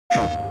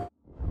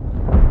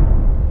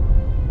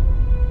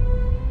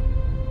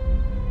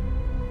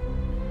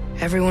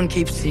Everyone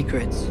keeps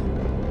secrets.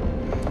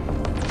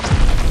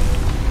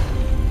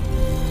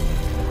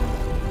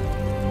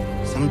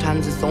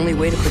 Sometimes it's the only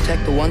way to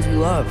protect the ones we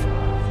love.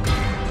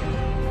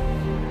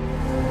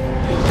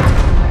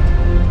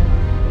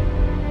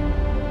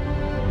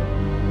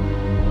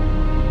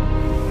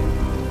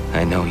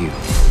 I know you.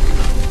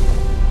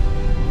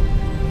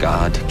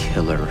 God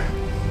killer.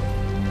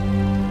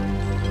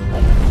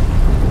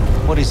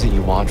 What is it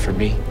you want from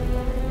me?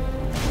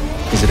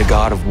 Is it a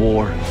god of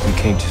war you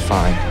came to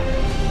find?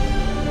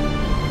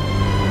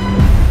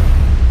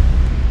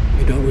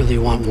 You don't really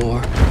want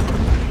war,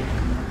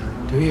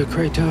 do you,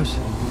 Kratos?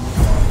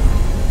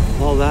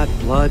 All that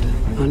blood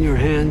on your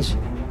hands?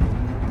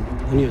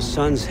 On your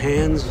son's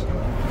hands?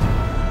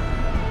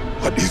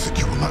 What is it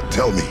you will not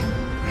tell me?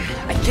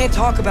 I can't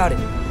talk about it,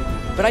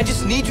 but I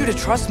just need you to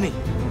trust me.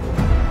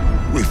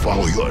 We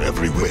follow your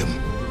every whim.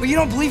 But you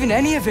don't believe in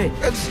any of it.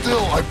 And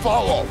still I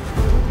follow.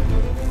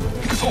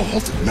 Because all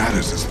that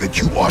matters is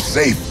that you are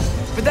safe.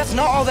 But that's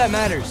not all that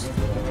matters.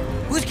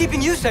 Who's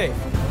keeping you safe?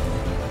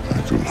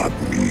 I do not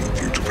need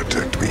you to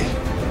protect me.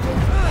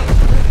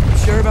 You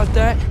sure about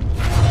that?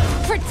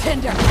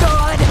 Pretender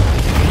god!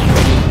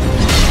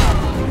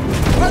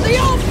 For the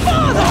old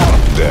father!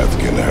 Death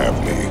can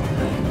have me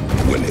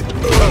when it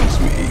earns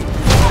me.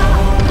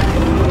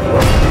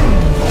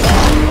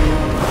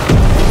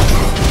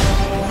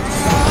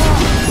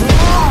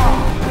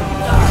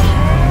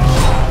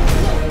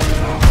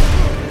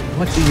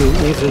 What do you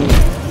even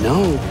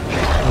know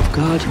of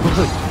God's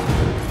word?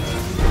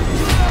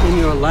 In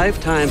your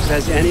lifetimes,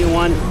 has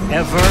anyone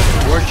ever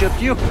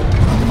worshipped you?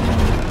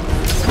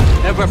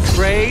 Ever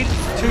prayed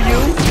to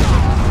you?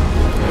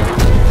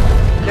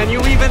 Can you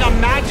even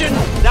imagine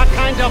that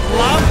kind of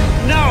love?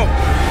 No!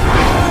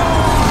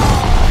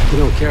 You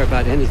don't care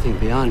about anything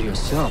beyond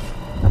yourself.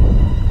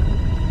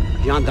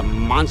 Beyond the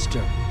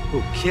monster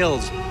who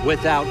kills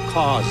without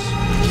cause.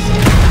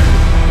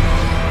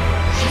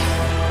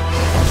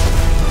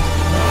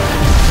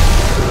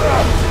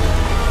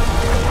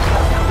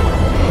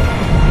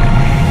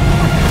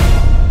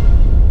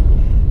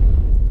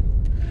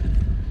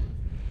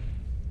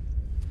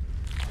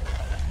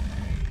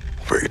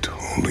 Fate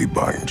only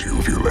binds you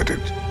if you let it.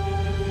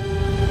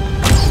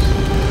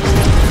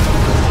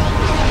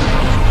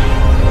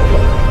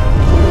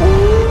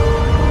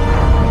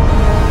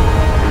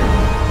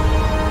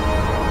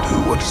 Do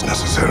what is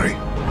necessary.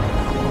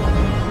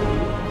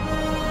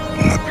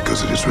 Not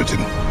because it is written.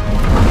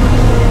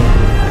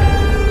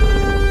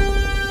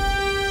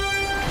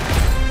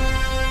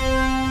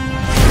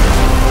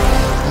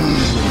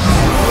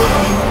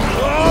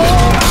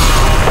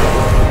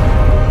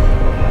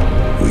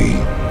 We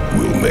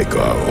will make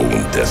our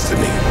own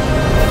destiny.